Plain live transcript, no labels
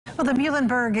Well, the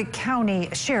Muhlenberg County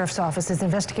Sheriff's Office is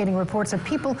investigating reports of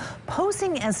people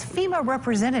posing as FEMA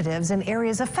representatives in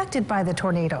areas affected by the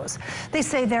tornadoes. They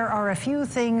say there are a few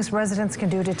things residents can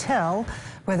do to tell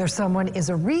whether someone is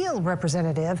a real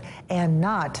representative and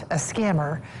not a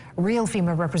scammer. Real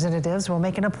FEMA representatives will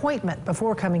make an appointment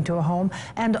before coming to a home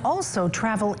and also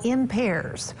travel in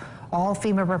pairs. All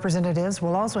FEMA representatives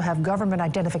will also have government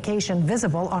identification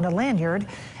visible on a lanyard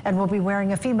and will be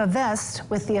wearing a FEMA vest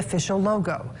with the official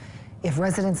logo. If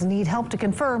residents need help to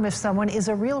confirm if someone is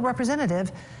a real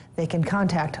representative, they can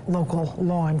contact local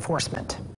law enforcement.